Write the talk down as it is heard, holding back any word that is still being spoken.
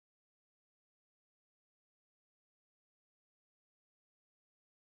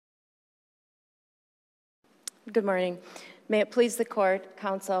Good morning. May it please the court,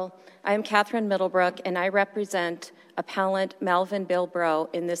 counsel, I am Catherine Middlebrook, and I represent appellant Melvin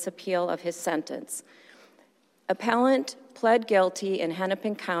Bilbrow in this appeal of his sentence. Appellant pled guilty in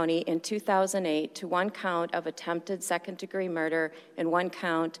Hennepin County in 2008 to one count of attempted second-degree murder and one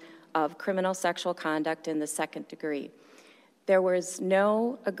count of criminal sexual conduct in the second degree. There was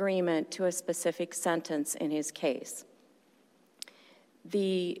no agreement to a specific sentence in his case.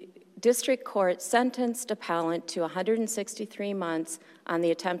 The district court sentenced appellant to 163 months on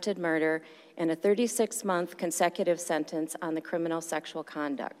the attempted murder and a 36-month consecutive sentence on the criminal sexual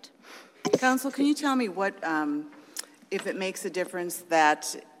conduct. Counsel, can you tell me what, if it makes a difference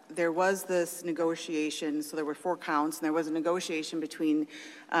that there was this negotiation, so there were 4 counts, and there was a negotiation between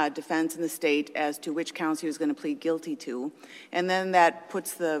defense and the state as to which counts he was going to plead guilty to, and then that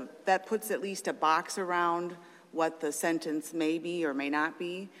puts at least a box around what the sentence may be or may not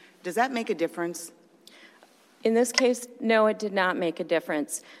be. Does that make a difference? In this case, no, it did not make a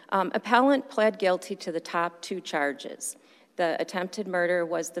difference. Appellant pled guilty to the top 2 charges. The attempted murder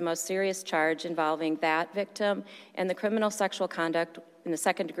was the most serious charge involving that victim, and the criminal sexual conduct in the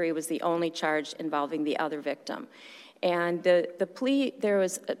second degree was the only charge involving the other victim. And the plea, there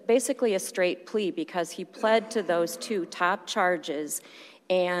was basically a straight plea because he pled to those 2 top charges,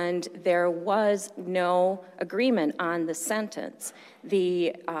 and there was no agreement on the sentence.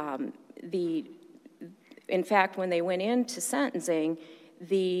 In fact, when they went into sentencing,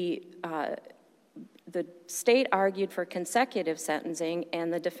 the state argued for consecutive sentencing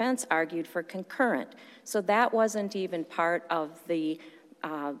and the defense argued for concurrent. So that wasn't even part of the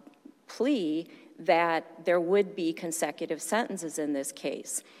plea that there would be consecutive sentences in this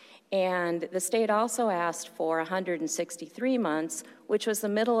case. And the state also asked for 163 months, which was the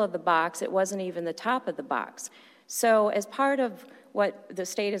middle of the box. It wasn't even the top of the box. So as part of what the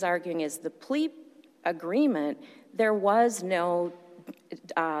state is arguing is the plea agreement, there was no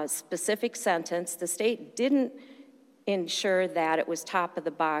specific sentence. The state didn't ensure that it was top of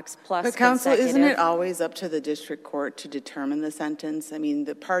the box plus But counsel, consecutive. isn't it always up to the district court to determine the sentence? I mean,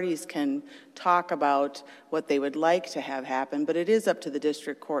 the parties can talk about what they would like to have happen, but it is up to the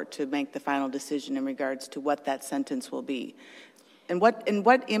district court to make the final decision in regards to what that sentence will be. And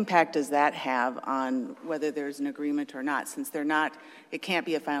what impact does that have on whether there's an agreement or not? Since it can't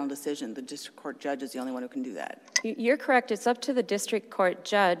be a final decision. The district court judge is the only one who can do that. You're correct. It's up to the district court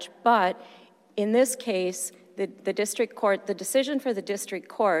judge, but in this case, the decision for the district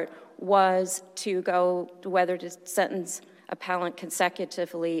court was to go to whether to sentence appellant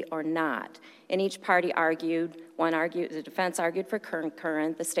consecutively or not. And each party argued, the defense argued for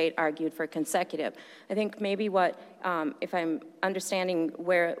concurrent, the state argued for consecutive. I think maybe if I'm understanding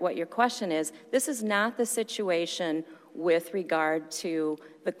what your question is, this is not the situation with regard to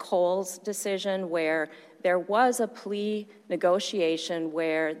the Coles decision where there was a plea negotiation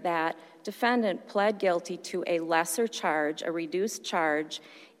where that defendant pled guilty to a lesser charge, a reduced charge,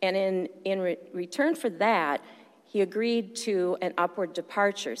 and in return for that, he agreed to an upward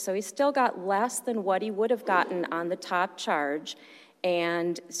departure. So he still got less than what he would have gotten on the top charge,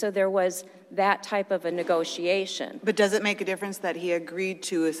 and so there was that type of a negotiation. But does it make a difference that he agreed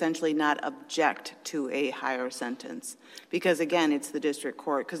to essentially not object to a higher sentence? Because again, it's the district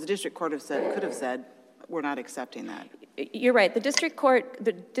court, because the district court could have said, we're not accepting that. You're right. The district court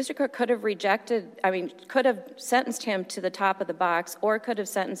could have sentenced him to the top of the box, or could have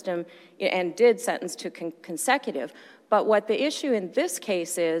sentenced him and did sentence to consecutive. But what the issue in this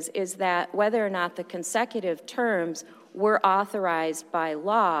case is that whether or not the consecutive terms were authorized by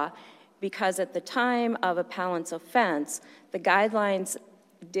law, because at the time of appellant's offense, the guidelines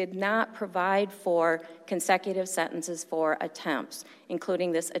did not provide for consecutive sentences for attempts,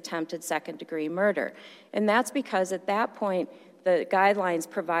 including this attempted second-degree murder. And that's because at that point, the guidelines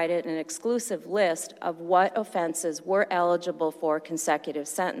provided an exclusive list of what offenses were eligible for consecutive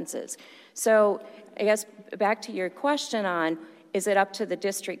sentences. So I guess back to your question on, is it up to the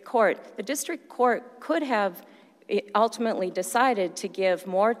district court? The district court could have ultimately decided to give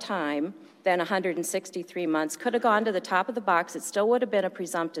more time than 163 months, could have gone to the top of the box. It still would have been a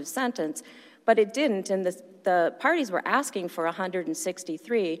presumptive sentence, but it didn't, and the parties were asking for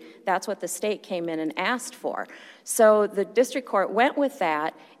 163. That's what the state came in and asked for. So the district court went with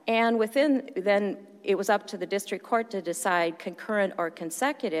that, and then it was up to the district court to decide concurrent or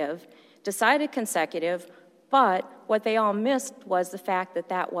consecutive, decided consecutive, but what they all missed was the fact that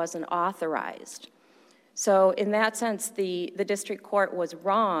that wasn't authorized. So in that sense, the district court was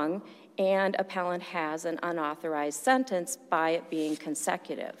wrong, and appellant has an unauthorized sentence by it being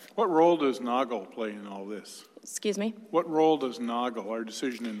consecutive. What role does Noggle play in all this? Excuse me? What role does Noggle, our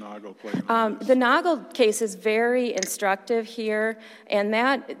decision in Noggle, play in all this? The Noggle case is very instructive here, and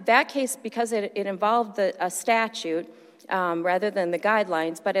that case, because it involved a statute rather than the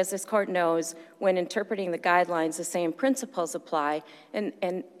guidelines, but as this court knows, when interpreting the guidelines, the same principles apply. And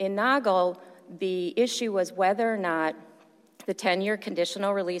in Noggle, the issue was whether or not the 10-year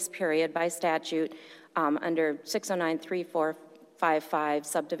conditional release period by statute under 609-3455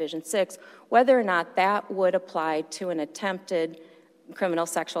 subdivision 6, whether or not that would apply to an attempted criminal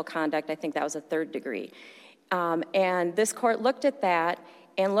sexual conduct. I think that was a third degree. And this court looked at that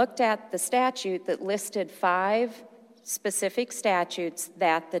and looked at the statute that listed 5 specific statutes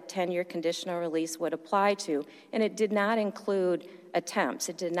that the 10-year conditional release would apply to, and it did not include attempts.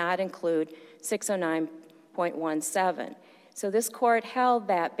 It did not include 609.17. So this court held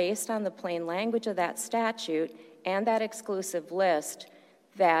that based on the plain language of that statute and that exclusive list,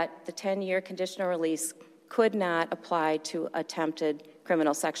 that the 10-year conditional release could not apply to attempted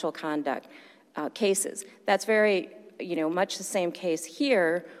criminal sexual conduct cases. That's very, much the same case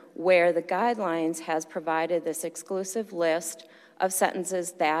here, where the guidelines has provided this exclusive list of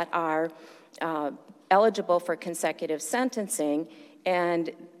sentences that are eligible for consecutive sentencing, and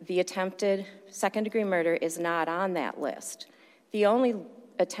the attempted second-degree murder is not on that list. The only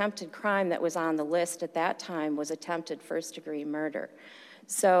attempted crime that was on the list at that time was attempted first-degree murder.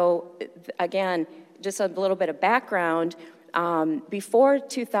 So, again, just a little bit of background, before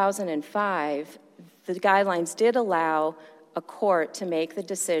 2005, the guidelines did allow a court to make the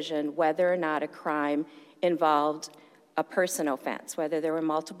decision whether or not a crime involved a person offense, whether there were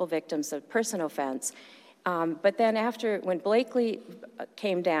multiple victims of person offense. But then when Blakely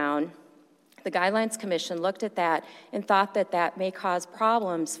came down, the Guidelines Commission looked at that and thought that that may cause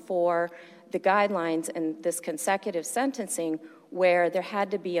problems for the guidelines and this consecutive sentencing, where there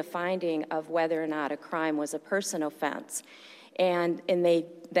had to be a finding of whether or not a crime was a person offense. And they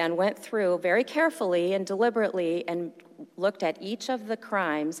then went through very carefully and deliberately and looked at each of the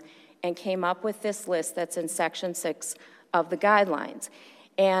crimes and came up with this list that's in Section 6 of the guidelines.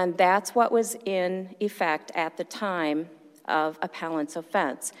 And that's what was in effect at the time of appellant's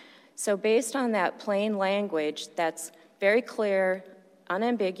offense. So based on that plain language that's very clear,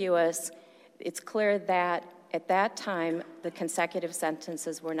 unambiguous, it's clear that at that time the consecutive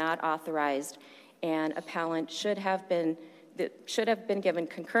sentences were not authorized, and appellant should have been given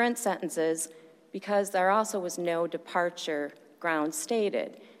concurrent sentences because there also was no departure ground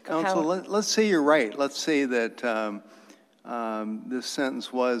stated. Counsel, let's say you're right. Let's say that this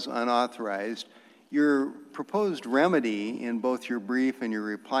sentence was unauthorized. Your proposed remedy in both your brief and your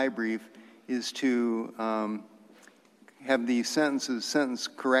reply brief is to have the sentence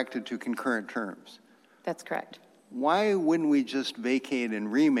corrected to concurrent terms. That's correct. Why wouldn't we just vacate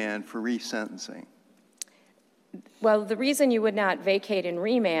and remand for resentencing? Well, the reason you would not vacate and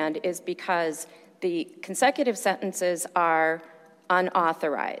remand is because the consecutive sentences are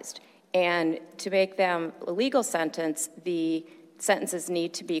unauthorized. And to make them a legal sentence, the sentences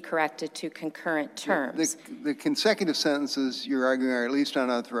need to be corrected to concurrent terms. The consecutive sentences, you're arguing, are at least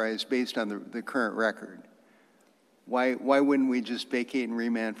unauthorized based on the current record. Why wouldn't we just vacate and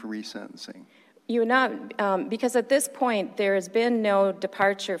remand for resentencing? You not, because at this point there has been no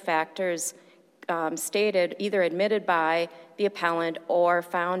departure factors stated, either admitted by the appellant or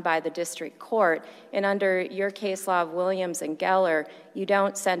found by the district court. And under your case law of Williams and Geller, you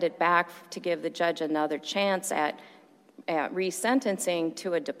don't send it back to give the judge another chance at resentencing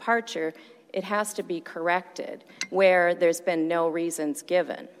to a departure. It has to be corrected where there's been no reasons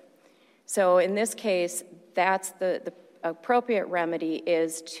given. So in this case, that's the appropriate remedy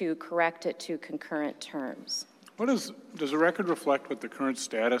is to correct it to concurrent terms. Does the record reflect what the current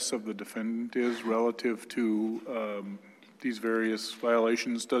status of the defendant is relative to these various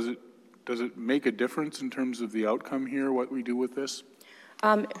violations? Does it make a difference in terms of the outcome here, what we do with this?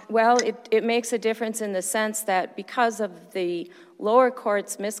 Well, it makes a difference in the sense that because of the lower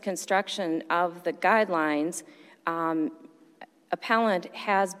court's misconstruction of the guidelines, appellant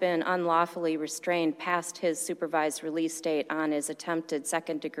has been unlawfully restrained past his supervised release date on his attempted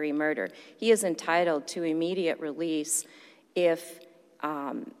second-degree murder. He is entitled to immediate release if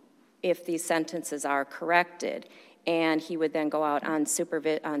these sentences are corrected, and he would then go out on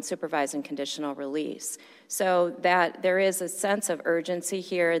supervised and conditional release. So that there is a sense of urgency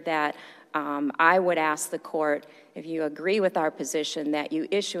here that I would ask the court, if you agree with our position, that you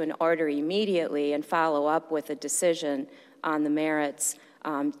issue an order immediately and follow up with a decision on the merits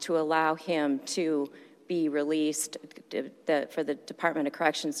to allow him to be released, for the Department of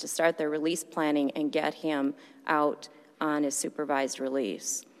Corrections to start their release planning and get him out on his supervised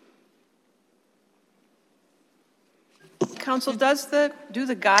release. Counsel, do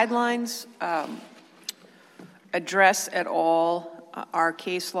the guidelines address at all our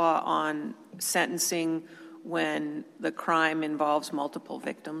case law on sentencing when the crime involves multiple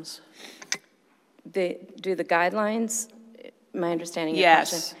victims? Do the guidelines, my understanding of your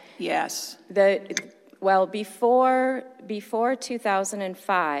question? Yes. Well, before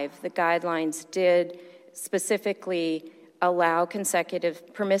 2005, the guidelines did specifically allow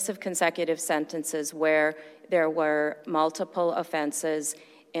permissive consecutive sentences where there were multiple offenses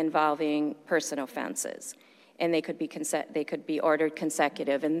involving person offenses, and they could be ordered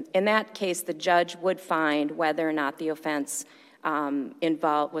consecutive. And in that case, the judge would find whether or not the offense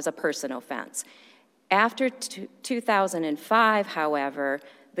involved was a person offense. After 2005, however,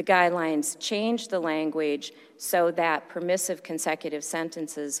 the guidelines changed the language so that permissive consecutive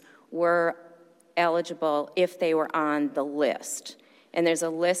sentences were eligible if they were on the list. And there's a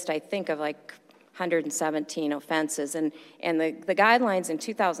list, I think, of like 117 offenses. And the guidelines in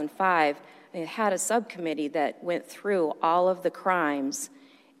 2005, it had a subcommittee that went through all of the crimes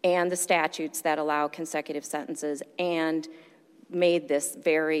and the statutes that allow consecutive sentences and made this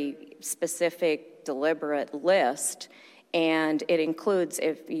very specific, deliberate list. And it includes,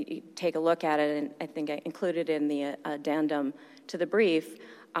 if you take a look at it, and I think I included in the addendum to the brief,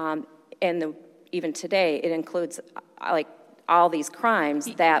 even today, it includes like all these crimes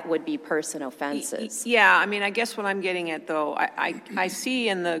that would be person offenses. Yeah, I mean, I guess what I'm getting at, though, I see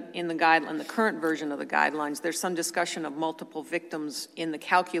in the current version of the guidelines, there's some discussion of multiple victims in the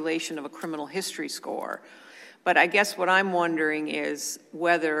calculation of a criminal history score. But I guess what I'm wondering is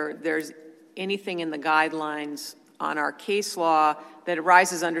whether there's anything in the guidelines on our case law that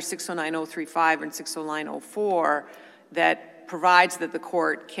arises under 609035 and 609004 that provides that the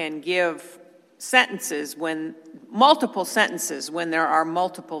court can give multiple sentences when there are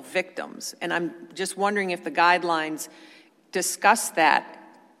multiple victims. And I'm just wondering if the guidelines discuss that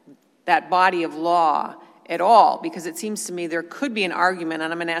body of law at all, because it seems to me there could be an argument,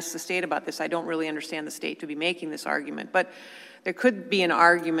 and I'm going to ask the state about this. I don't really understand the state to be making this argument, but there could be an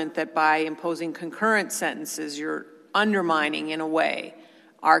argument that by imposing concurrent sentences, you're undermining, in a way,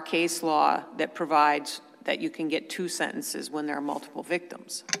 our case law that provides that you can get 2 sentences when there are multiple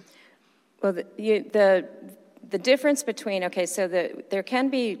victims. Well, the difference between, there can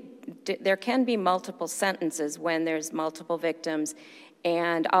be multiple sentences when there's multiple victims,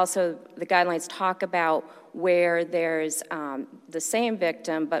 and also the guidelines talk about where there's the same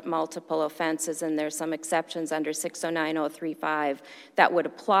victim but multiple offenses, and there's some exceptions under 609035 that would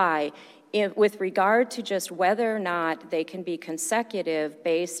apply. With regard to just whether or not they can be consecutive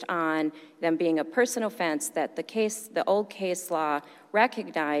based on them being a person offense that the old case law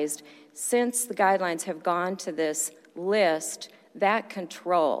recognized, since the guidelines have gone to this list, that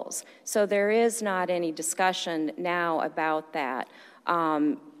controls. So there is not any discussion now about that.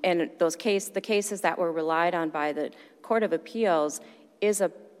 And the cases that were relied on by the Court of Appeals is a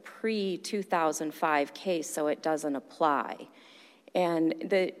pre-2005 case, so it doesn't apply. And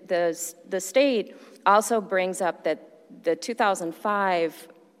the state also brings up that the 2005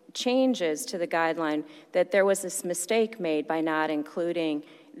 changes to the guideline, that there was this mistake made by not including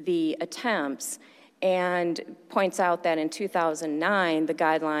the attempts, and points out that in 2009, the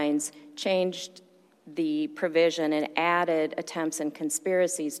guidelines changed the provision and added attempts and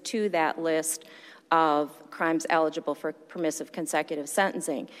conspiracies to that list of crimes eligible for permissive consecutive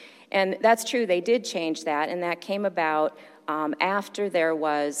sentencing. And that's true, they did change that, and that came about after there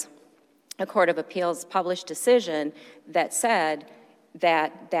was a Court of Appeals published decision that said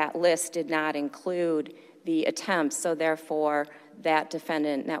that that list did not include the attempts, so therefore that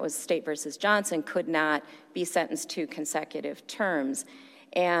defendant, that was State versus Johnson, could not be sentenced to consecutive terms.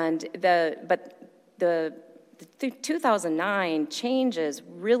 But the 2009 changes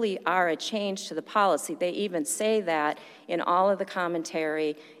really are a change to the policy. They even say that in all of the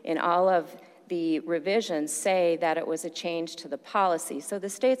commentary, in all of the revisions, say that it was a change to the policy. So the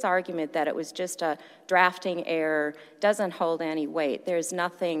state's argument that it was just a drafting error doesn't hold any weight. There's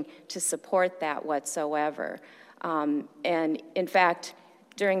nothing to support that whatsoever. And in fact,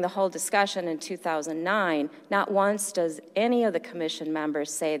 during the whole discussion in 2009, not once does any of the commission members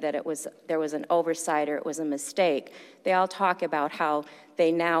say that there was an oversight or it was a mistake. They all talk about how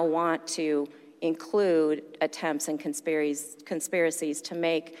they now want to include attempts and conspiracies to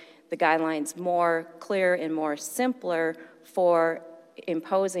make the guidelines more clear and more simpler for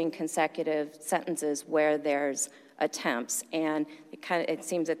imposing consecutive sentences where there's attempts. And it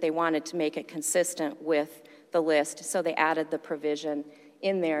seems that they wanted to make it consistent with the list, so they added the provision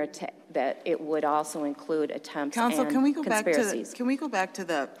in there that it would also include attempts Counsel, and can we go conspiracies. back to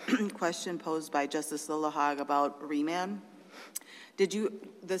the question posed by Justice Lillehag about remand? Did you,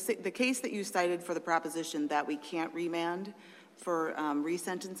 the case that you cited for the proposition that we can't remand for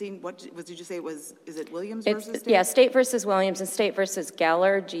resentencing, did you say is it Williams versus State? Yeah, State versus Williams and State versus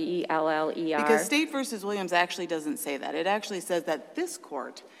Geller, G-E-L-L-E-R. Because State versus Williams actually doesn't say that. It actually says that this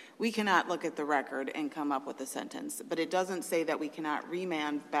court, we cannot look at the record and come up with a sentence, but it doesn't say that we cannot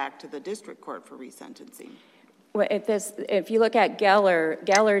remand back to the district court for resentencing. Well, if you look at Geller,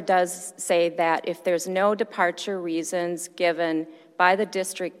 Geller does say that if there's no departure reasons given by the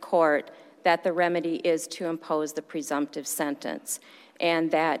district court, that the remedy is to impose the presumptive sentence,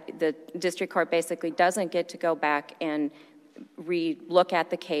 and that the district court basically doesn't get to go back and re-look at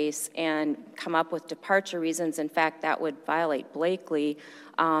the case and come up with departure reasons. In fact, that would violate Blakely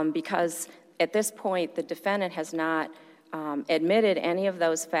because at this point, the defendant has not admitted any of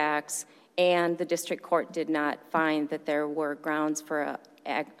those facts, and the district court did not find that there were grounds for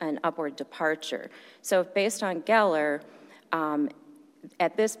an upward departure. So based on Geller,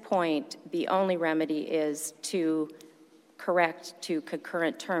 at this point, the only remedy is to correct to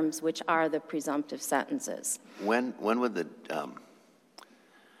concurrent terms, which are the presumptive sentences. When would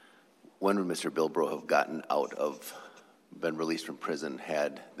Mr. Bilbrough have been released from prison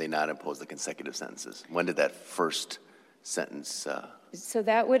had they not imposed the consecutive sentences? When did that first sentence? So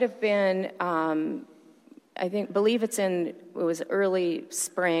that would have been, believe it was early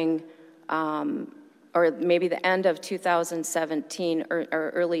spring, or maybe the end of 2017 or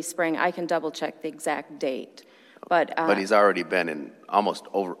early spring. I can double check the exact date. But he's already been in almost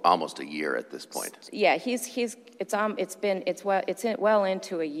a year at this point. Yeah, it's well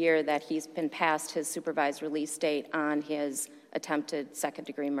into a year that he's been past his supervised release date on his attempted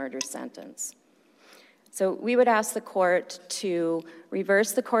second-degree murder sentence. So we would ask the court to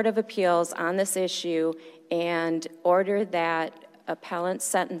reverse the Court of Appeals on this issue and order that appellant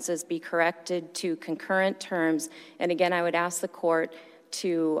sentences be corrected to concurrent terms. And again, I would ask the court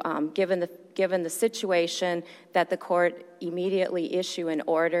to, given the situation, that the court immediately issue an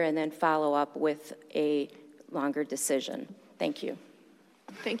order and then follow up with a longer decision. Thank you.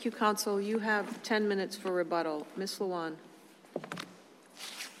 Thank you, counsel. You have 10 minutes for rebuttal. Ms. Lujan.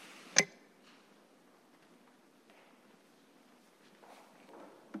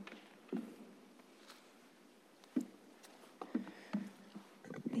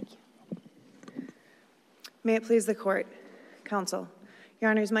 May it please the court, counsel. Your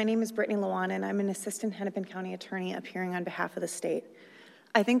Honors, my name is Brittany Lujan, and I'm an assistant Hennepin County attorney appearing on behalf of the state.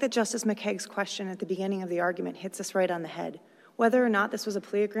 I think that Justice McKeag's question at the beginning of the argument hits us right on the head. Whether or not this was a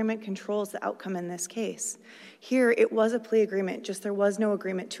plea agreement controls the outcome in this case. Here, it was a plea agreement, just there was no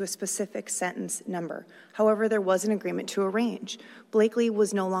agreement to a specific sentence number. However, there was an agreement to a range. Blakely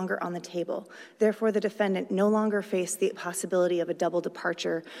was no longer on the table. Therefore, the defendant no longer faced the possibility of a double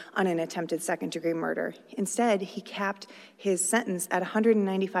departure on an attempted second-degree murder. Instead, he capped his sentence at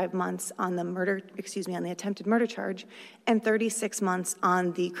 195 months on the attempted murder charge and 36 months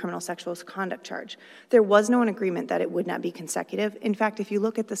on the criminal sexual misconduct charge. There was no agreement that it would not be consecutive. In fact, if you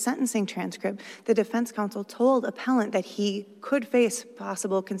look at the sentencing transcript, the defense counsel told appellant that he could face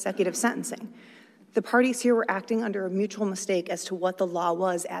possible consecutive sentencing. The parties here were acting under a mutual mistake as to what the law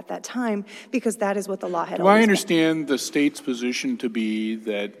was at that time, because that is what the law had always been. Do I understand the state's position to be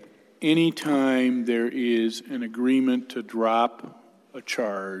that any time there is an agreement to drop a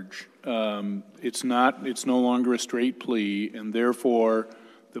charge, it's no longer a straight plea, and therefore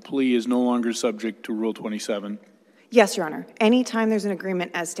the plea is no longer subject to Rule 27? Yes, Your Honor. Anytime there's an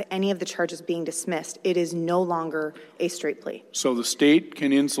agreement as to any of the charges being dismissed, it is no longer a straight plea. So the state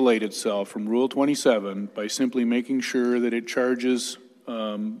can insulate itself from Rule 27 by simply making sure that it charges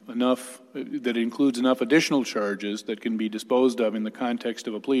enough, that it includes enough additional charges that can be disposed of in the context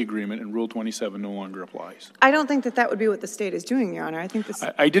of a plea agreement, and Rule 27 no longer applies. I don't think that that would be what the state is doing, Your Honor. I think this.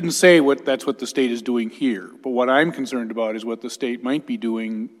 I didn't say that's what the state is doing here, but what I'm concerned about is what the state might be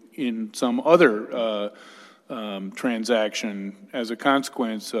doing in some other transaction as a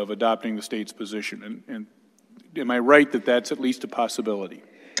consequence of adopting the state's position. And am I right that that's at least a possibility?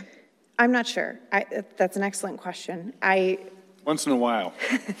 I'm not sure. That's an excellent question. Once in a while.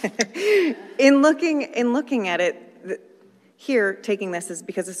 In looking at it, here, taking this is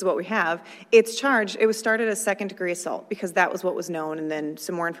because this is what we have, it was started as second-degree assault because that was what was known, and then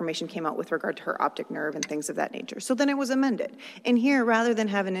some more information came out with regard to her optic nerve and things of that nature. So then it was amended. And here, rather than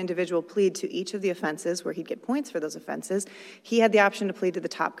have an individual plead to each of the offenses where he'd get points for those offenses, he had the option to plead to the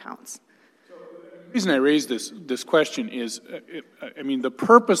top counts. The reason I raised this question is, I mean, the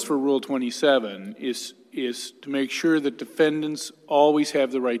purpose for Rule 27 is to make sure that defendants always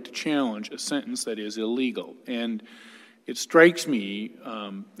have the right to challenge a sentence that is illegal. And it strikes me,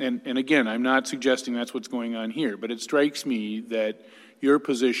 and again, I'm not suggesting that's what's going on here, but it strikes me that your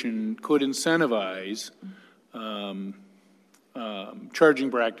position could incentivize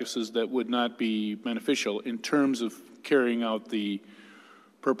charging practices that would not be beneficial in terms of carrying out the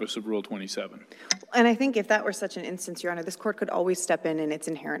purpose of Rule 27. And I think if that were such an instance, Your Honor, this court could always step in its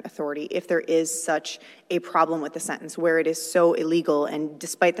inherent authority if there is such a problem with the sentence where it is so illegal, and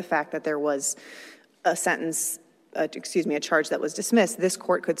despite the fact that there was a sentence, a charge that was dismissed, this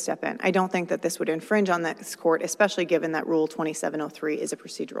court could step in. I don't think that this would infringe on this court, especially given that Rule 2703 is a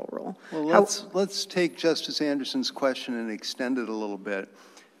procedural rule. Well, let's take Justice Anderson's question and extend it a little bit.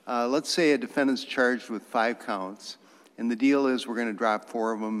 Let's say a defendant's charged with 5 counts, and the deal is we're going to drop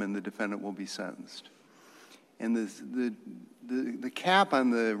 4 of them and the defendant will be sentenced. And the cap on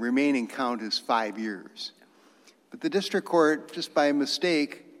the remaining count is 5 years. But the district court, just by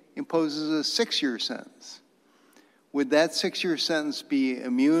mistake, imposes a 6-year sentence. Would that 6-year sentence be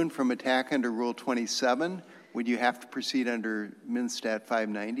immune from attack under Rule 27? Would you have to proceed under MnStat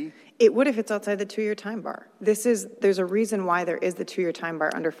 590? It would if it's outside the 2-year time bar. There's a reason why there is the 2-year time bar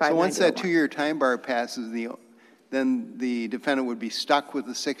under 590. So once that 2-year time bar passes, then the defendant would be stuck with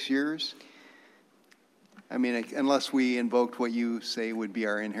the 6 years? I mean, unless we invoked what you say would be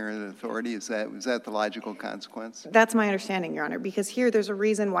our inherent authority, is that the logical consequence? That's my understanding, Your Honor, because here there's a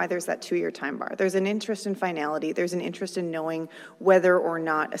reason why there's that 2-year time bar. There's an interest in finality. There's an interest in knowing whether or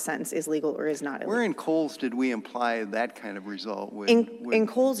not a sentence is legal or is not illegal. Where in Coles did we imply that kind of result? In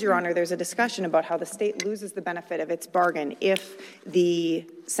Coles, Your Honor, there's a discussion about how the state loses the benefit of its bargain if the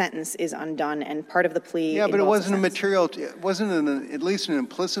sentence is undone and part of the plea. Yeah, but it wasn't at least an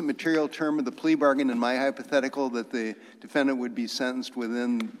implicit material term of the plea bargain in my hypothetical that the defendant would be sentenced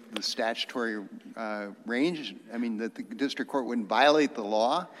within the statutory range? I mean, that the district court wouldn't violate the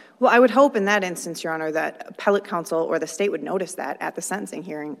law? Well, I would hope in that instance, Your Honor, that appellate counsel or the state would notice that at the sentencing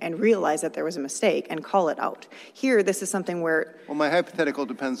hearing and realize that there was a mistake and call it out. Here, this is something where... Well, my hypothetical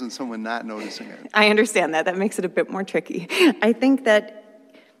depends on someone not noticing it. I understand that. That makes it a bit more tricky. I think that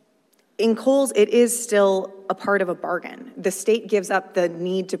in Coles, it is still a part of a bargain. The state gives up the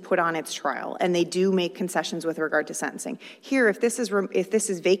need to put on its trial, and they do make concessions with regard to sentencing. Here, if this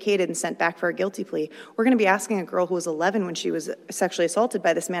is vacated and sent back for a guilty plea, we're going to be asking a girl who was 11 when she was sexually assaulted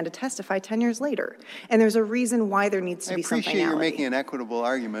by this man to testify 10 years later. And there's a reason why there needs to be some finality. I appreciate you're making an equitable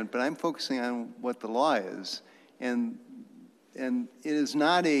argument, but I'm focusing on what the law is. And it is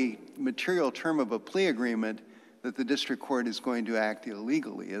not a material term of a plea agreement that the district court is going to act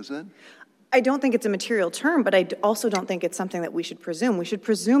illegally, is it? I don't think it's a material term, but I also don't think it's something that we should presume. We should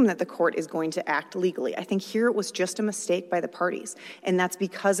presume that the court is going to act legally. I think here it was just a mistake by the parties, and that's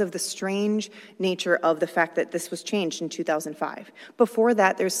because of the strange nature of the fact that this was changed in 2005. Before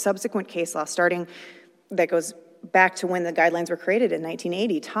that, there's subsequent case law that goes back to when the guidelines were created in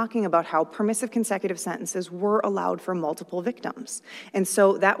 1980, talking about how permissive consecutive sentences were allowed for multiple victims. And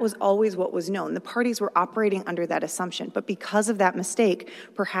so that was always what was known. The parties were operating under that assumption. But because of that mistake,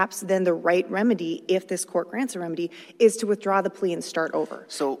 perhaps then the right remedy, if this court grants a remedy, is to withdraw the plea and start over.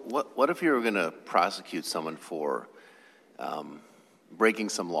 So what if you were going to prosecute someone for breaking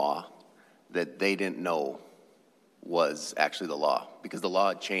some law that they didn't know was actually the law? Because the law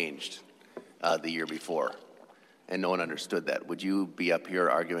had changed the year before, and no one understood that. Would you be up here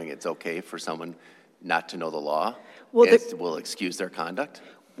arguing it's okay for someone not to know the law? Will excuse their conduct?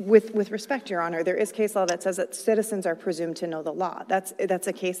 With respect, Your Honor, there is case law that says that citizens are presumed to know the law. That's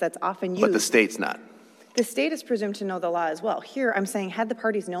a case that's often used. But the state's not. The state is presumed to know the law as well. Here, I'm saying, had the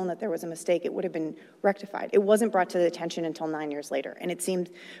parties known that there was a mistake, it would have been rectified. It wasn't brought to the attention until 9 years later. And it seemed,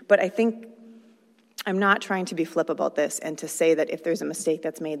 but I think, I'm not trying to be flip about this and to say that if there's a mistake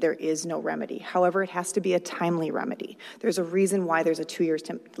that's made, there is no remedy. However, it has to be a timely remedy. There's a reason why there's a 2-year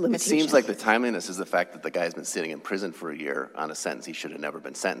limitation. It seems like the timeliness is the fact that the guy's been sitting in prison for a year on a sentence he should have never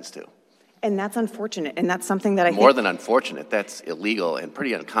been sentenced to. And that's unfortunate, and that's something that I think... More than unfortunate, that's illegal and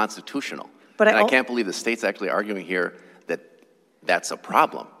pretty unconstitutional. But I can't believe the state's actually arguing here that that's a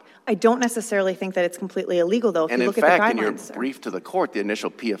problem. I don't necessarily think that it's completely illegal, though, if and you look at the guidelines. And in fact, in your brief to the court, the initial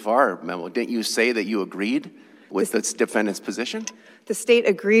PFR memo, didn't you say that you agreed with the defendant's position? The state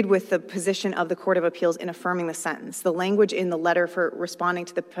agreed with the position of the Court of Appeals in affirming the sentence. The language in the letter for responding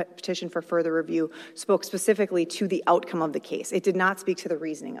to the petition for further review spoke specifically to the outcome of the case. It did not speak to the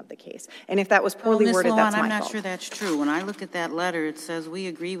reasoning of the case. And if that was poorly worded, that's my fault. I'm not sure that's true. When I look at that letter, it says we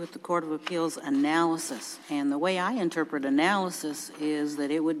agree with the Court of Appeals analysis. And the way I interpret analysis is that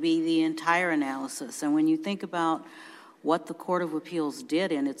it would be the entire analysis. And when you think about what the Court of Appeals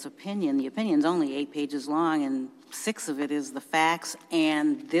did in its opinion, the opinion's only 8 pages long, and 6 of it is the facts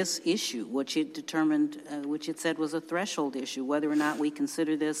and this issue, which it determined, which it said was a threshold issue, whether or not we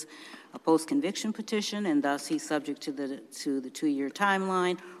consider this a post-conviction petition, and thus he's subject to the 2-year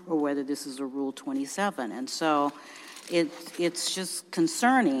timeline, or whether this is a Rule 27. And so it's just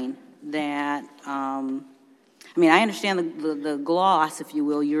concerning that, I mean, I understand the gloss, if you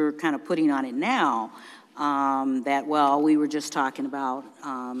will, you're kind of putting on it now, that, well, we were just talking about,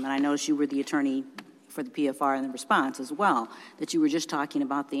 and I noticed you were the attorney for the PFR in the response as well, that you were just talking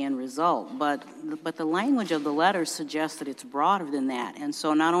about the end result. But the language of the letter suggests that it's broader than that. And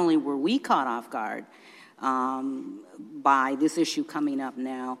so not only were we caught off guard by this issue coming up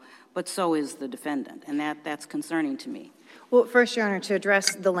now, but so is the defendant. And that's concerning to me. Well, first, Your Honor, to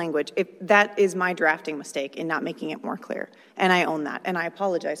address the language, that is my drafting mistake in not making it more clear. And I own that, and I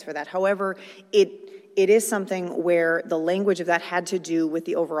apologize for that. However, it is something where the language of that had to do with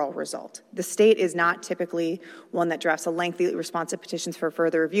the overall result. The state is not typically one that drafts a lengthy responsive petitions for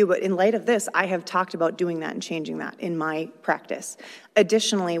further review, but in light of this, I have talked about doing that and changing that in my practice.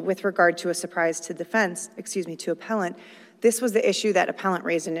 Additionally, with regard to a surprise to to appellant, this was the issue that appellant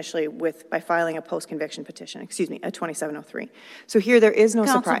raised initially by filing a post-conviction petition, a 2703. So here there is no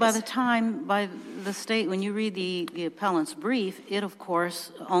surprise. Counsel, by the time, by the state, when you read the appellant's brief, it, of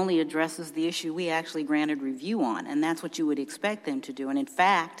course, only addresses the issue we actually granted review on, and that's what you would expect them to do. And in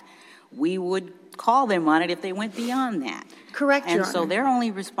fact, we would call them on it if they went beyond that. Correct, Your Honor. And so they're only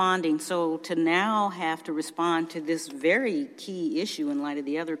responding. So to now have to respond to this very key issue in light of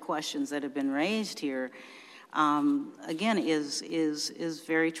the other questions that have been raised here, again, is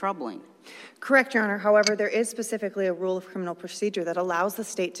very troubling. Correct, Your Honor. However, there is specifically a rule of criminal procedure that allows the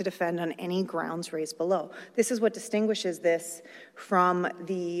state to defend on any grounds raised below. This is what distinguishes this from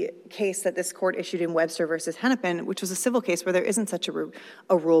the case that this court issued in Webster versus Hennepin, which was a civil case where there isn't such a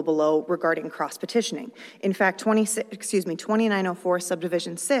rule below regarding cross-petitioning. In fact, 2904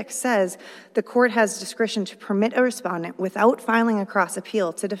 subdivision 6 says the court has discretion to permit a respondent without filing a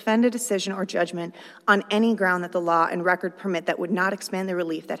cross-appeal to defend a decision or judgment on any ground that the law and record permit that would not expand the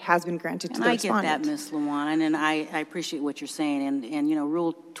relief that has been granted to the respondent. I get that, Ms. Lujan, and I appreciate what you're saying. And you know,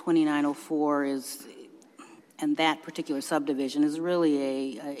 Rule 2904 is, and that particular subdivision is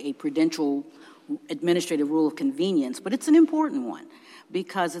really a prudential administrative rule of convenience, but it's an important one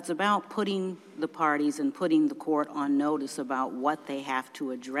because it's about putting the parties and putting the court on notice about what they have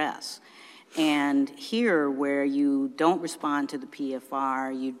to address. And here, where you don't respond to the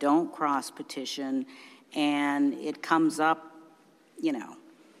PFR, you don't cross-petition, and it comes up, you know,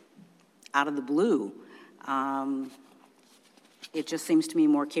 out of the blue, it just seems to me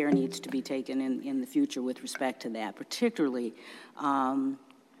more care needs to be taken in the future with respect to that. Particularly, I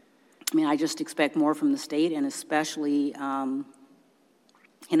mean, I just expect more from the state, and especially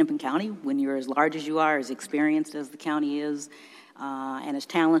Hennepin County, when you're as large as you are, as experienced as the county is, and as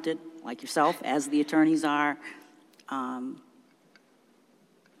talented, like yourself, as the attorneys are.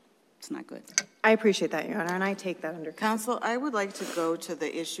 It's not good. I appreciate that, Your Honor, and I take that under Counsel, I would like to go to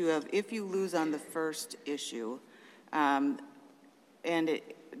the issue of if you lose on the first issue, tell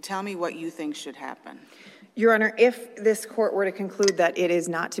me what you think should happen. Your Honor, if this court were to conclude that it is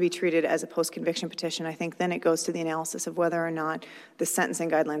not to be treated as a post-conviction petition, I think then it goes to the analysis of whether or not the sentencing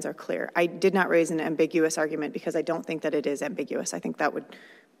guidelines are clear. I did not raise an ambiguous argument because I don't think that it is ambiguous. I think that would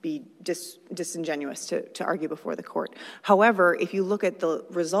be disingenuous to argue before the court. However, if you look at the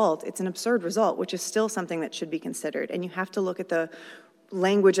result, it's an absurd result, which is still something that should be considered. And you have to look at the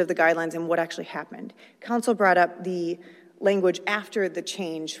language of the guidelines and what actually happened. Counsel brought up the language after the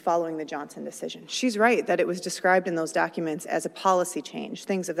change following the Johnson decision. She's right that it was described in those documents as a policy change,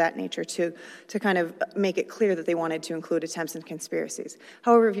 things of that nature, to kind of make it clear that they wanted to include attempts and conspiracies.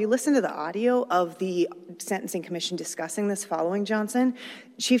 However, if you listen to the audio of the Sentencing Commission discussing this following Johnson,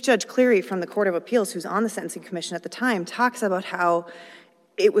 Chief Judge Cleary from the Court of Appeals, who's on the Sentencing Commission at the time, talks about how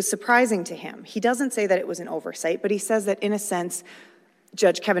it was surprising to him. He doesn't say that it was an oversight, but he says that in a sense,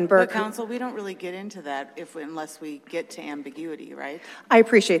 Judge Kevin Burke. But counsel, we don't really get into that unless we get to ambiguity, right? I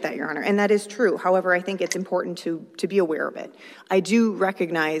appreciate that, Your Honor, and that is true. However, I think it's important to be aware of it. I do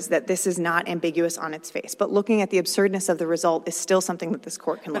recognize that this is not ambiguous on its face, but looking at the absurdness of the result is still something that this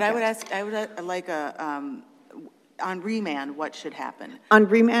court can look at. But I would like on remand, what should happen? On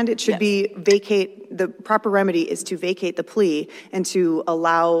remand, it should Yes. be vacate, the proper remedy is to vacate the plea and to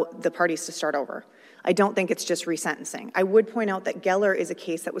allow the parties to start over. I don't think it's just resentencing. I would point out that Geller is a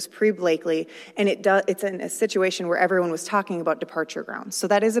case that was pre-Blakely, and it's in a situation where everyone was talking about departure grounds. So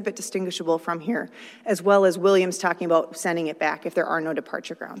that is a bit distinguishable from here, as well as Williams talking about sending it back if there are no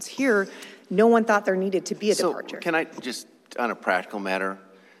departure grounds. Here, no one thought there needed to be a departure. So can I just, on a practical matter,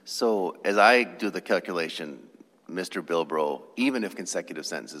 so as I do the calculation, Mr. Bilbrough, even if consecutive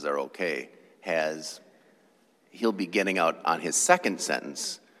sentences are okay, he'll be getting out on his second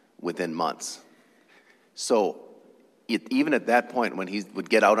sentence within months. So even at that point, when he would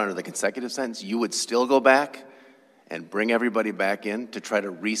get out under the consecutive sentence, you would still go back and bring everybody back in to try to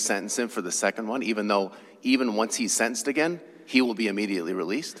re-sentence him for the second one, even though even once he's sentenced again, he will be immediately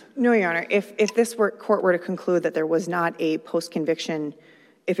released? No, Your Honor. If this court were to conclude that there was not a post-conviction,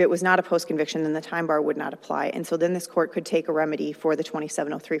 if it was not a post-conviction, then the time bar would not apply. And so then this court could take a remedy for the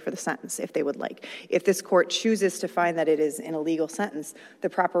 2703 for the sentence, if they would like. If this court chooses to find that it is an illegal sentence,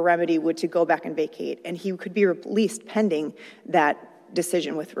 the proper remedy would to go back and vacate, and he could be released pending that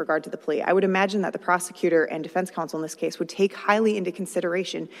decision with regard to the plea. I would imagine that the prosecutor and defense counsel in this case would take highly into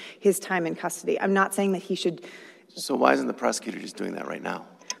consideration his time in custody. I'm not saying that he should... So why isn't the prosecutor just doing that right now?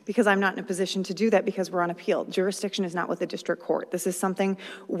 Because I'm not in a position to do that because we're on appeal. Jurisdiction is not with the district court. This is something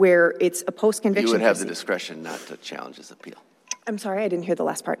where it's a post-conviction. You would have the discretion not to challenge this appeal. I'm sorry, I didn't hear the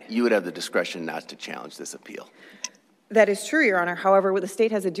last part. You would have the discretion not to challenge this appeal. That is true, Your Honor. However, the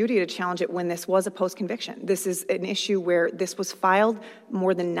state has a duty to challenge it when this was a post-conviction. This is an issue where this was filed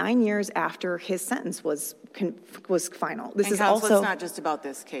more than 9 years after his sentence was final. This And is counsel, also it's not just about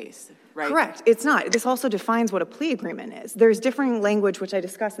this case, right? Correct. It's not. This also defines what a plea agreement is. There's differing language, which I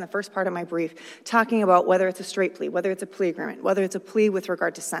discussed in the first part of my brief, talking about whether it's a straight plea, whether it's a plea agreement, whether it's a plea with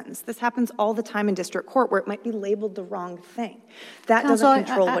regard to sentence. This happens all the time in district court where it might be labeled the wrong thing. That doesn't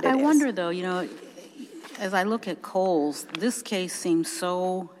control what it is. I wonder, though, you know, as I look at Coles, this case seems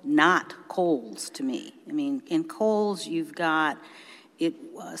so not Coles to me. I mean, in Coles, you've got a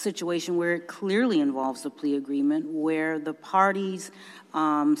situation where it clearly involves a plea agreement, where the parties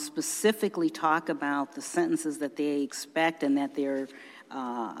specifically talk about the sentences that they expect and that they're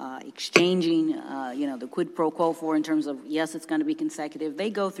exchanging, the quid pro quo for in terms of, yes, it's going to be consecutive. They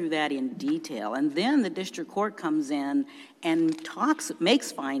go through that in detail. And then the district court comes in and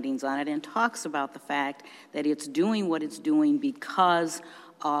makes findings on it and talks about the fact that it's doing what it's doing because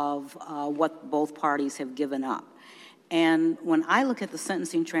of what both parties have given up. And when I look at the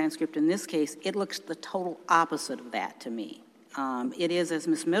sentencing transcript in this case, it looks the total opposite of that to me. It is, as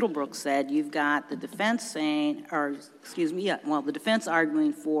Ms. Middlebrook said, you've got the defense the defense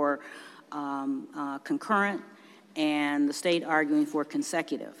arguing for concurrent and the state arguing for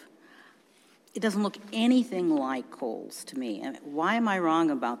consecutive. It doesn't look anything like Coles to me. And why am I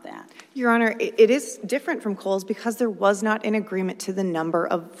wrong about that? Your Honor, it is different from Coles because there was not an agreement to the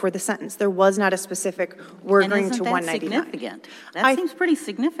number for the sentence. There was not a specific, we're agreeing to 199. And isn't that significant? That seems pretty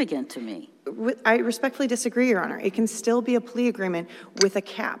significant to me. I respectfully disagree, Your Honor. It can still be a plea agreement with a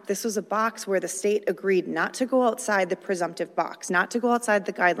cap. This was a box where the state agreed not to go outside the presumptive box, not to go outside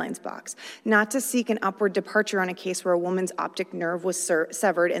the guidelines box, not to seek an upward departure on a case where a woman's optic nerve was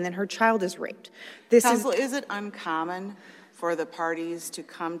severed and then her child is raped. Counsel, is it uncommon for the parties to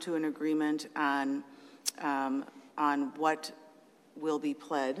come to an agreement on what will be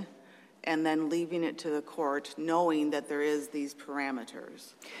pled and then leaving it to the court knowing that there is these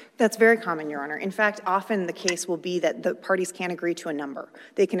parameters? That's very common, Your Honor. In fact, often the case will be that the parties can't agree to a number.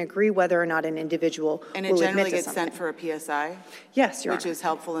 They can agree whether or not an individual and will it admit generally to gets something. sent for a PSI? Yes, Your Which Honor. is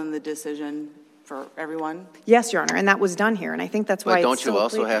helpful in the decision for everyone? Yes, Your Honor, and that was done here, and I think that's why But it's don't still you a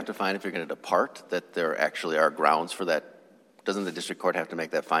also plea have to find, if you're going to depart, that there actually are grounds for that? Doesn't the district court have to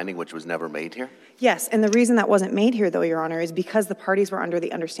make that finding, which was never made here? Yes, and the reason that wasn't made here, though, Your Honor, is because the parties were under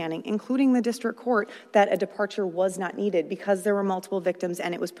the understanding, including the district court, that a departure was not needed because there were multiple victims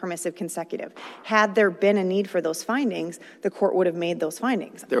and it was permissive consecutive. Had there been a need for those findings, the court would have made those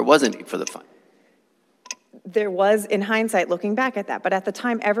findings. There was a need for the finding. There was, in hindsight, looking back at that, but at the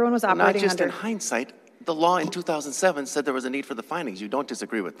time, everyone was Not operating just under... in hindsight. The law in 2007 said there was a need for the findings. You don't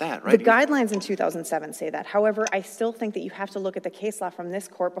disagree with that, right? The guidelines in 2007 say that. However, I still think that you have to look at the case law from this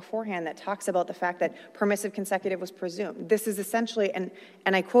court beforehand that talks about the fact that permissive consecutive was presumed. This is essentially, and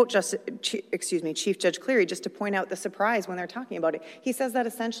I quote Chief Judge Cleary, just to point out the surprise when they're talking about it. He says that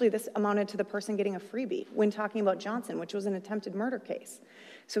essentially this amounted to the person getting a freebie when talking about Johnson, which was an attempted murder case.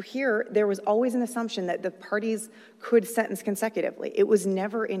 So here, there was always an assumption that the parties could sentence consecutively. It was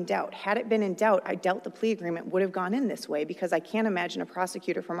never in doubt. Had it been in doubt, I doubt the plea agreement would have gone in this way, because I can't imagine a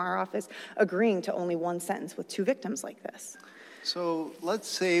prosecutor from our office agreeing to only one sentence with two victims like this. So let's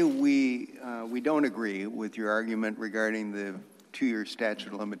say we don't agree with your argument regarding the 2-year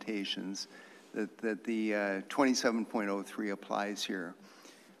statute of limitations, that the 27.03 applies here.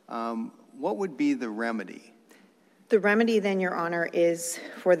 What would be the remedy? The remedy then, Your Honor, is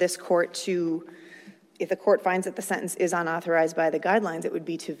for this court to, if the court finds that the sentence is unauthorized by the guidelines, it would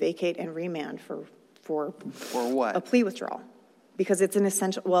be to vacate and remand for what? A plea withdrawal. Because it's an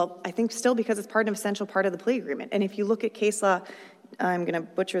essential, well, I think still because it's part of an essential part of the plea agreement. And if you look at case law, I'm going to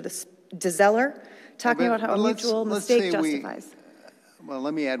butcher this, DeZeller, talking about how a mutual mistake justifies. Well,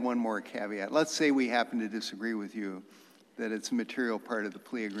 let me add one more caveat. Let's say we happen to disagree with you that it's a material part of the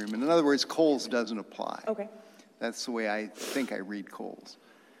plea agreement. In other words, Coles doesn't apply. Okay. That's the way I think I read Coles.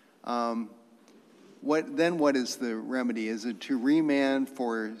 What is the remedy? Is it to remand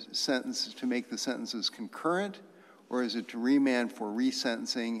for sentences, to make the sentences concurrent, or is it to remand for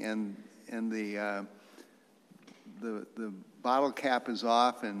resentencing and the bottle cap is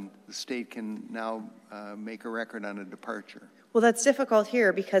off and the state can now make a record on a departure? Well, that's difficult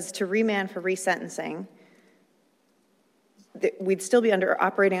here because to remand for resentencing, we'd still be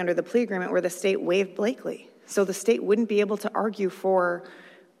operating under the plea agreement where the state waived Blakely. So the state wouldn't be able to argue for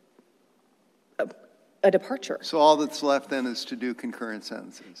a departure. So all that's left then is to do concurrent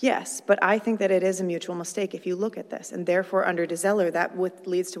sentences? Yes, but I think that it is a mutual mistake if you look at this, and therefore under DeZeller, that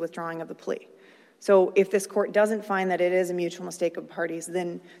leads to withdrawing of the plea. So if this court doesn't find that it is a mutual mistake of parties,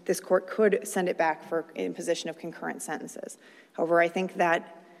 then this court could send it back for imposition of concurrent sentences. However, I think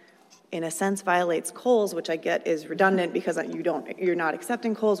that in a sense violates Coles, which I get is redundant because you're not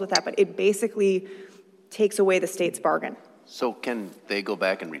accepting Coles with that, but it basically takes away the state's bargain. So can they go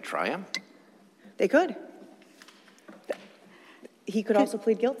back and retry him? They could. He could also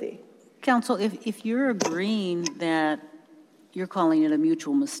plead guilty. Counsel, if you're agreeing that you're calling it a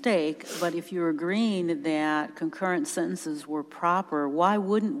mutual mistake, but if you're agreeing that concurrent sentences were proper, why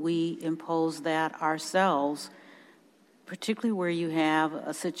wouldn't we impose that ourselves, particularly where you have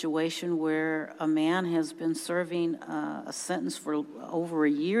a situation where a man has been serving a sentence for over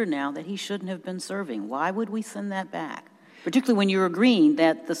a year now that he shouldn't have been serving? Why would we send that back? Particularly when you're agreeing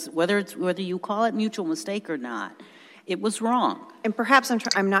that whether you call it mutual mistake or not, it was wrong. And perhaps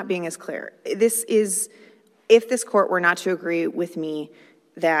I'm not being as clear. This is, if this court were not to agree with me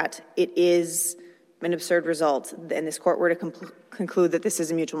that it is an absurd result, and this court were to conclude that this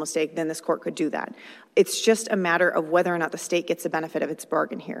is a mutual mistake, then this court could do that. It's just a matter of whether or not the state gets the benefit of its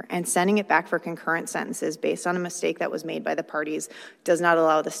bargain here. And sending it back for concurrent sentences based on a mistake that was made by the parties does not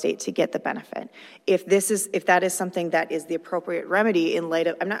allow the state to get the benefit. If that is something that is the appropriate remedy in light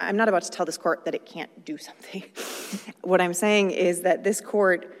of, I'm not about to tell this court that it can't do something. What I'm saying is that this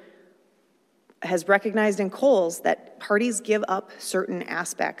court has recognized in Coles that parties give up certain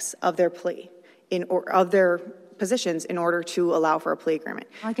aspects of their plea of their positions in order to allow for a plea agreement.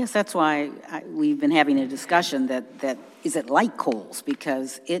 I guess that's why we've been having a discussion that is it like Coles,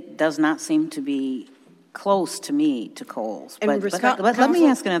 because it does not seem to be close to me to Coles. But let me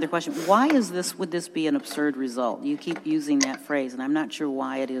ask another question. Why would this be an absurd result? You keep using that phrase, and I'm not sure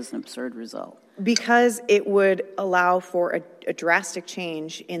why it is an absurd result. Because it would allow for a drastic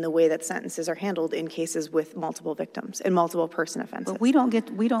change in the way that sentences are handled in cases with multiple victims and multiple person offenses. But we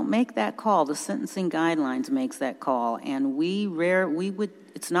don't make that call. The sentencing guidelines makes that call, and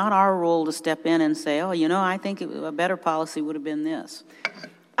it's not our role to step in and say, I think a better policy would have been this.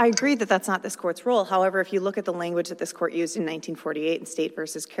 I agree that that's not this court's role. However, if you look at the language that this court used in 1948 in State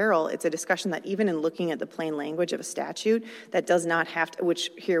versus Carroll, it's a discussion that even in looking at the plain language of a statute that does not have to, which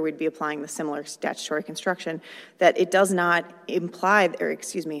here we'd be applying the similar statutory construction, that it does not impose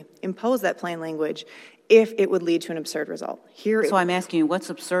that plain language if it would lead to an absurd result. So I'm asking you, what's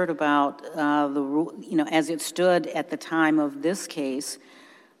absurd about the rule, as it stood at the time of this case?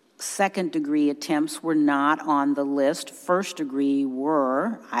 Second-degree attempts were not on the list. First-degree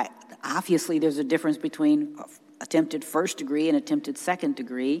were. Obviously, there's a difference between attempted first-degree and attempted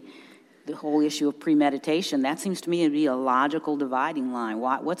second-degree. The whole issue of premeditation, that seems to me to be a logical dividing line.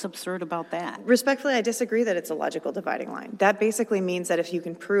 What's absurd about that? Respectfully, I disagree that it's a logical dividing line. That basically means that if you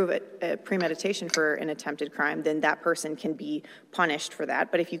can prove premeditation for an attempted crime, then that person can be punished for that.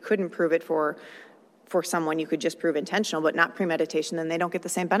 But if you couldn't prove it for someone, you could just prove intentional but not premeditation, then they don't get the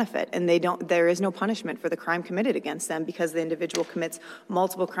same benefit, and there is no punishment for the crime committed against them because the individual commits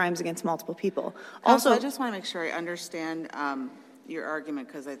multiple crimes against multiple people. Also, I just want to make sure I understand your argument,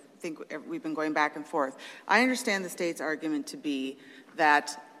 because I think we've been going back and forth. I understand the state's argument to be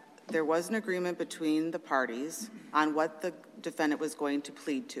that there was an agreement between the parties on what the defendant was going to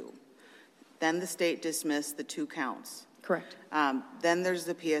plead to. Then the state dismissed the 2 counts. Correct. Then there's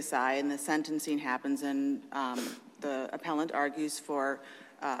the PSI, and the sentencing happens, and the appellant argues for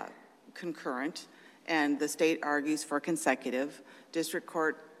concurrent, and the state argues for consecutive. District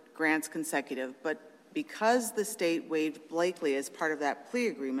court grants consecutive, but because the state waived Blakely as part of that plea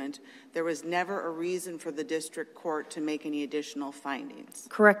agreement, there was never a reason for the district court to make any additional findings.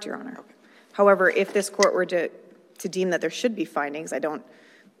 Correct, Your Honor. Okay. However, if this court were to deem that there should be findings, I don't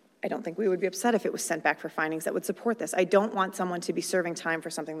think we would be upset if it was sent back for findings that would support this. I don't want someone to be serving time for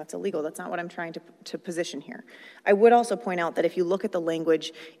something that's illegal. That's not what I'm trying to position here. I would also point out that if you look at the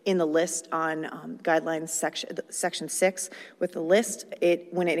language in the list on guidelines section 6, with the list,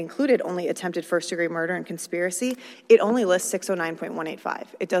 when it included only attempted first-degree murder and conspiracy, it only lists 609.185.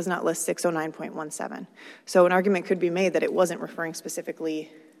 It does not list 609.17. So an argument could be made that it wasn't referring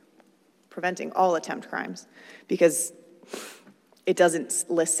specifically preventing all attempt crimes, because it doesn't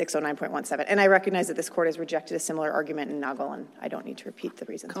list 609.17. And I recognize that this court has rejected a similar argument in Nagel, and I don't need to repeat the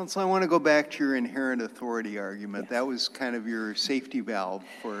reasons. Counsel, I want to go back to your inherent authority argument. Yes. That was kind of your safety valve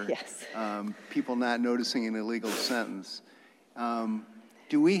for Yes. People not noticing an illegal sentence.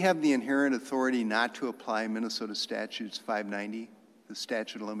 Do we have the inherent authority not to apply Minnesota Statutes 590, the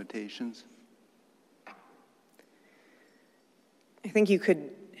statute of limitations? I think you could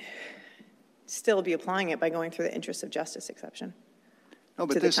still be applying it by going through the interest of justice exception. No,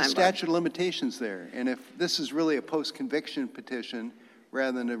 but there's a statute of limitations there. And if this is really a post-conviction petition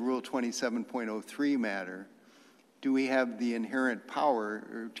rather than a Rule 27.03 matter, do we have the inherent power,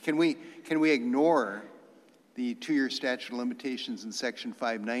 or can we ignore the 2-year statute of limitations in Section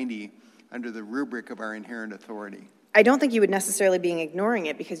 590 under the rubric of our inherent authority? I don't think you would necessarily be ignoring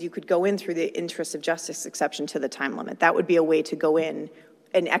it, because you could go in through the interest of justice exception to the time limit. That would be a way to go in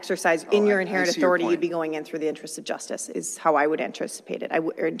and exercise in your inherent authority. You'd be going in through the interest of justice is how I would anticipate it,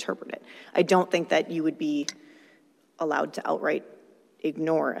 or interpret it. I don't think that you would be allowed to outright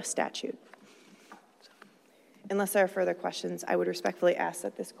ignore a statute. Unless there are further questions, I would respectfully ask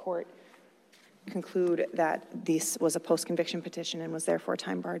that this court conclude that this was a post-conviction petition and was therefore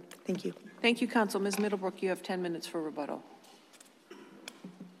time barred. Thank you. Thank you, counsel. Ms. Middlebrook, you have 10 minutes for rebuttal.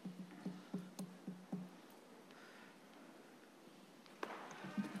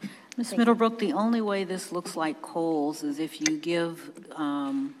 Ms. Middlebrook, the only way this looks like Coles is if you give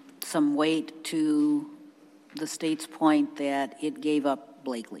some weight to the state's point that it gave up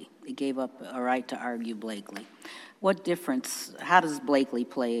Blakely. It gave up a right to argue Blakely. What difference, how does Blakely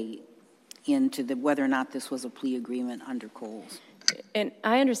play into whether or not this was a plea agreement under Coles? And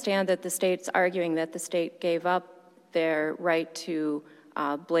I understand that the state's arguing that the state gave up their right to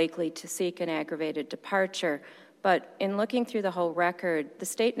Blakely to seek an aggravated departure. But in looking through the whole record, the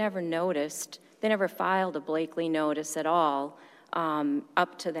state never noticed, they never filed a Blakely notice at all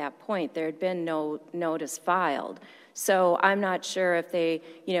up to that point. There had been no notice filed. So I'm not sure if they,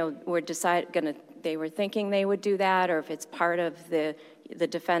 they were thinking they would do that, or if it's part of the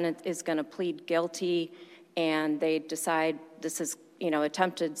defendant is going to plead guilty and they decide this is,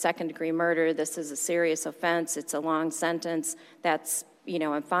 attempted second-degree murder, this is a serious offense, it's a long sentence, that's,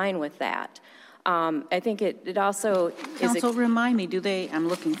 I'm fine with that. I think it also is... Counsel, remind me, I'm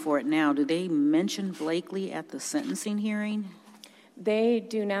looking for it now, do they mention Blakely at the sentencing hearing? They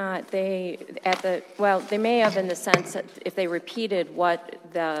do not. They may have, in the sense that if they repeated what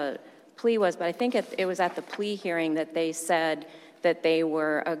the plea was, but I think it was at the plea hearing that they said that they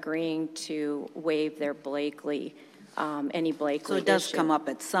were agreeing to waive their Blakely, any Blakely So it does issue. come up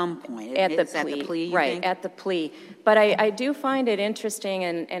at some point. At the plea, right, think? at the plea. But I do find it interesting,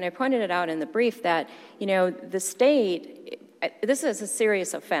 and I pointed it out in the brief, that, the state, this is a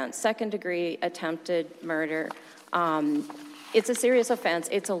serious offense, second-degree attempted murder. It's a serious offense.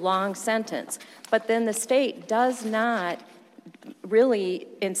 It's a long sentence. But then the state does not really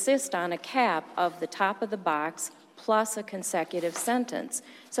insist on a cap of the top of the box plus a consecutive sentence.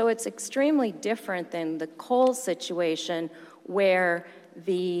 So it's extremely different than the Coles situation, where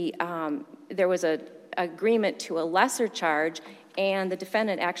there was an agreement to a lesser charge and the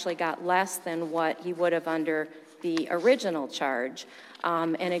defendant actually got less than what he would have under the original charge,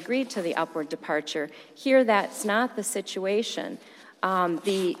 and agreed to the upward departure. Here, that's not the situation.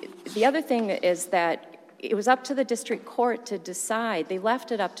 The other thing is that it was up to the district court to decide. They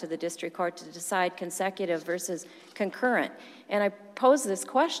left it up to the district court to decide consecutive versus concurrent. And I pose this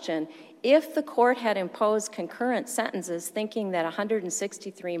question: if the court had imposed concurrent sentences thinking that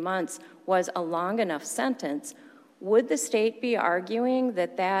 163 months was a long enough sentence, would the state be arguing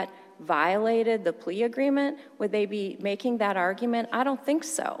that that violated the plea agreement? Would they be making that argument? I don't think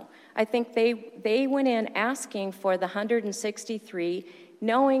so. I think they went in asking for the 163,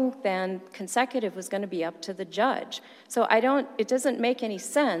 knowing then consecutive was going to be up to the judge. So it doesn't make any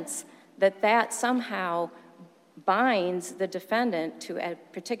sense that somehow binds the defendant to a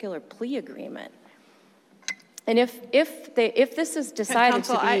particular plea agreement. And if this is decided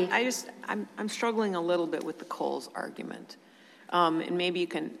Counsel, to be... I'm struggling a little bit with the Coles argument. And maybe you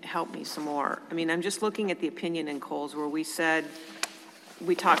can help me some more. I mean, I'm just looking at the opinion in Coles where we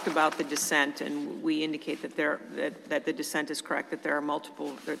talked about the dissent, and we indicate that the dissent is correct, that there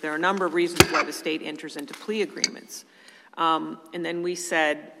are a number of reasons why the state enters into plea agreements. And then we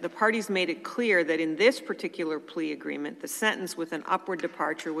said, the parties made it clear that in this particular plea agreement, the sentence with an upward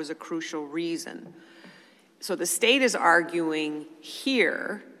departure was a crucial reason. So the state is arguing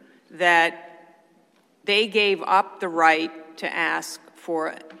here that they gave up the right to ask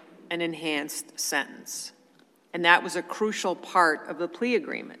for an enhanced sentence. And that was a crucial part of the plea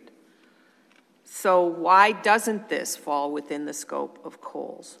agreement. So why doesn't this fall within the scope of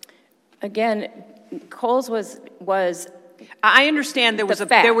Coles? Again, Coles was I understand there was a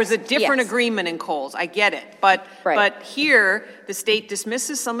different yes. agreement in Coles. I get it. But here, the state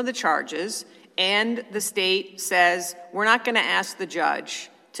dismisses some of the charges, and the state says, we're not going to ask the judge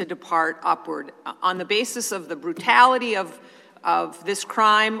to depart upward on the basis of the brutality of this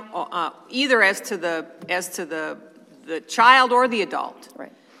crime, either as to the child or the adult.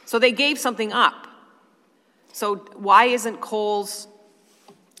 Right. So they gave something up. So why isn't Coles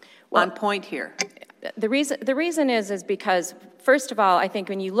on point here? The reason is because, first of all, I think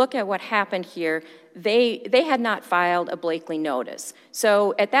when you look at what happened here, they had not filed a Blakely notice.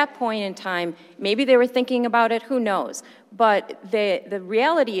 So at that point in time, maybe they were thinking about it, who knows. But the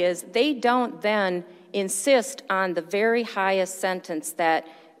reality is they don't then insist on the very highest sentence that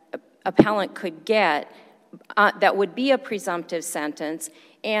appellant could get that would be a presumptive sentence.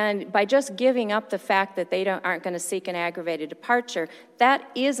 And by just giving up the fact that they aren't going to seek an aggravated departure, that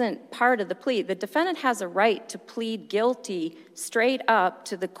isn't part of the plea. The defendant has a right to plead guilty straight up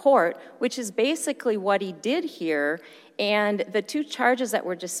to the court, which is basically what he did here. And the two charges that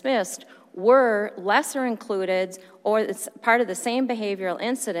were dismissed were lesser included or it's part of the same behavioral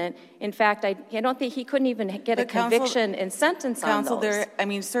incident. In fact, I don't think he couldn't even get a conviction and sentence on those.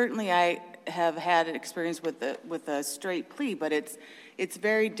 Certainly I have had an experience with a straight plea, but it's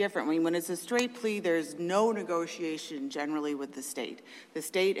very different. When it's a straight plea, there's no negotiation generally with the state. The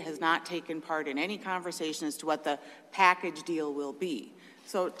state has not taken part in any conversation as to what the package deal will be.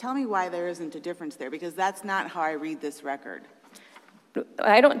 So tell me why there isn't a difference there, because that's not how I read this record.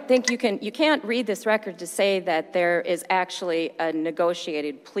 I don't think you can't read this record to say that there is actually a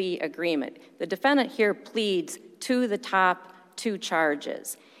negotiated plea agreement. The defendant here pleads to the top two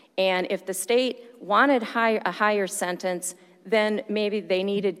charges. And if the state wanted a higher sentence, then maybe they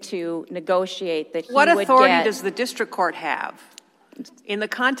needed to negotiate that he would get... What authority does the district court have? In the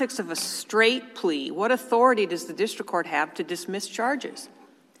context of a straight plea, what authority does the district court have to dismiss charges?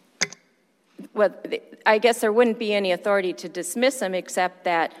 Well, I guess there wouldn't be any authority to dismiss them except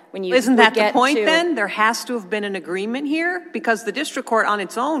that when you Isn't that the point then? There has to have been an agreement here? Because the district court on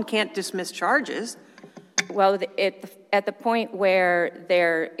its own can't dismiss charges. Well, at the point where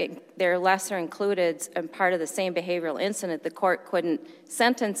they're lesser included and part of the same behavioral incident, the court couldn't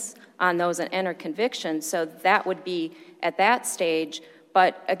sentence on those and enter conviction. So that would be at that stage.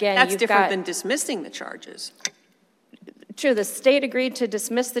 But again, that's different than dismissing the charges. True, the state agreed to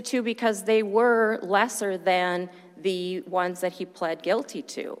dismiss the two because they were lesser than the ones that he pled guilty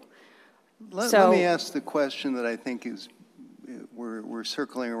to. Let me ask the question that I think is we're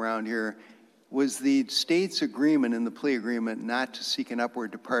circling around here. Was the state's agreement in the plea agreement not to seek an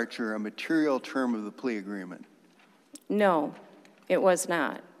upward departure a material term of the plea agreement? No, it was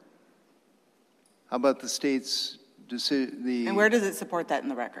not. How about the state's decision? And where does it support that in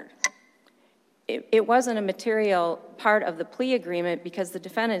the record? It wasn't a material part of the plea agreement because the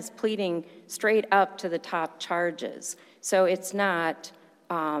defendant is pleading straight up to the top charges. So it's not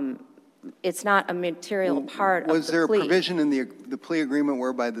a material part of the plea. Was there a provision in the plea agreement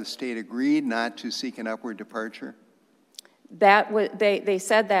whereby the state agreed not to seek an upward departure? They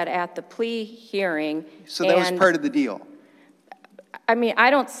said that at the plea hearing. So that was part of the deal? I mean, I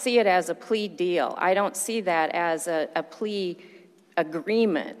don't see it as a plea deal. I don't see that as a plea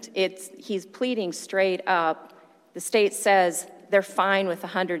agreement. He's pleading straight up. The state says they're fine with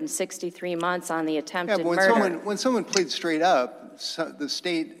 163 months on the attempted murder. When someone pleads straight up, the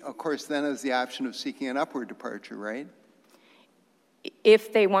state, of course, then has the option of seeking an upward departure, right?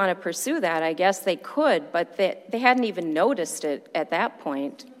 If they want to pursue that, I guess they could, but they hadn't even noticed it at that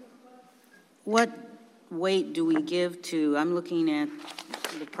point. what weight do we give to, I'm looking at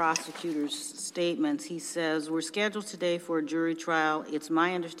the prosecutor's statements. He says, we're scheduled today for a jury trial. It's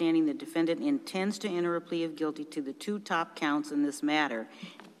my understanding the defendant intends to enter a plea of guilty to the 2 top counts in this matter.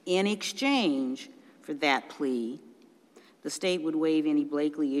 In exchange for that plea, the state would waive any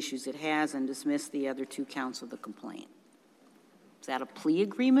Blakely issues it has and dismiss the other 2 counts of the complaint. Is that a plea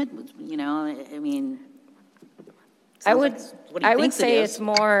agreement? You know, I mean, I would what he thinks say it is.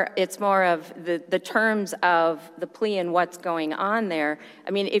 it's more of the terms of the plea and what's going on there.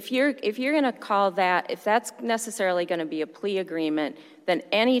 I mean, if you're going to call that, if that's necessarily going to be a plea agreement, then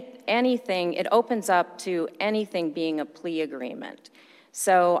anything, it opens up to anything being a plea agreement.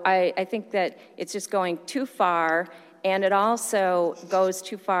 So I think that it's just going too far, and it also goes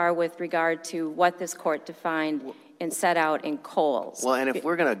too far with regard to what this court defined and set out in Coles. Well, and if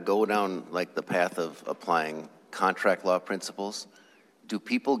we're going to go down like the path of applying contract law principles, do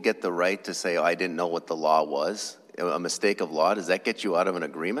people get the right to say, oh, I didn't know what the law was, a mistake of law? Does that get you out of an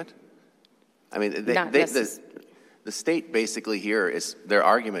agreement? I mean, the state basically here is, their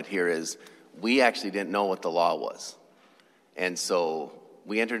argument here is, we actually didn't know what the law was. And so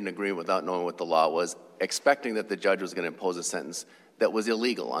we entered an agreement without knowing what the law was, expecting that the judge was going to impose a sentence that was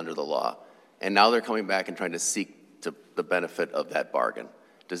illegal under the law. And now they're coming back and trying to seek the benefit of that bargain.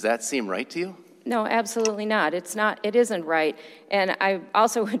 Does that seem right to you? No, absolutely not. It's not. It isn't right. And I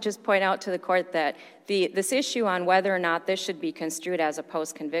also would just point out to the court that this issue on whether or not this should be construed as a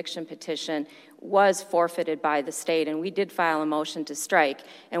post-conviction petition was forfeited by the state, and we did file a motion to strike,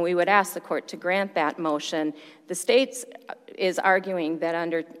 and we would ask the court to grant that motion. The state is arguing that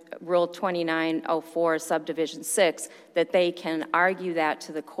under Rule 2904, Subdivision 6, that they can argue that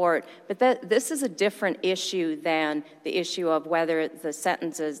to the court, but this is a different issue than the issue of whether the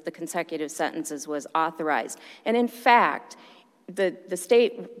sentences, the consecutive sentences, was authorized. And in fact, the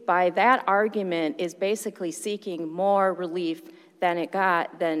state, by that argument, is basically seeking more relief than it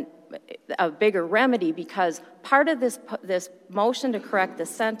got, than a bigger remedy, because part of this motion to correct the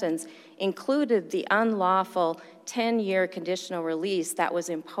sentence included the unlawful 10-year conditional release that was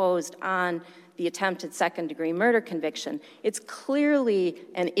imposed on the attempted second-degree murder conviction. It's clearly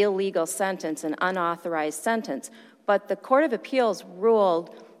an illegal sentence, an unauthorized sentence, but the Court of Appeals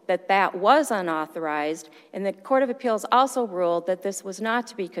ruled that was unauthorized, and the Court of Appeals also ruled that this was not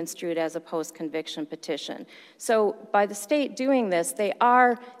to be construed as a post-conviction petition. So by the state doing this, they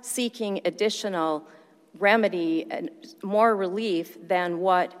are seeking additional remedy and more relief than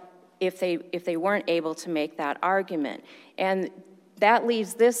what if they weren't able to make that argument. And that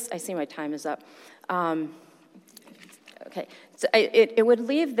leaves this, I see my time is up. Okay, so it would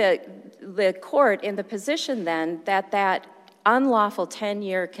leave the court in the position then that unlawful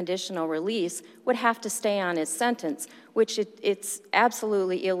 10-year conditional release would have to stay on his sentence, which it's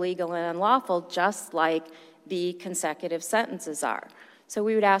absolutely illegal and unlawful, just like the consecutive sentences are. So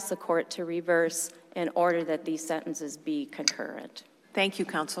we would ask the court to reverse and order that these sentences be concurrent. Thank you,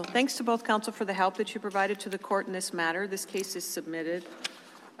 counsel. Thanks to both counsel for the help that you provided to the court in this matter. This case is submitted.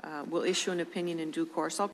 We'll issue an opinion in due course.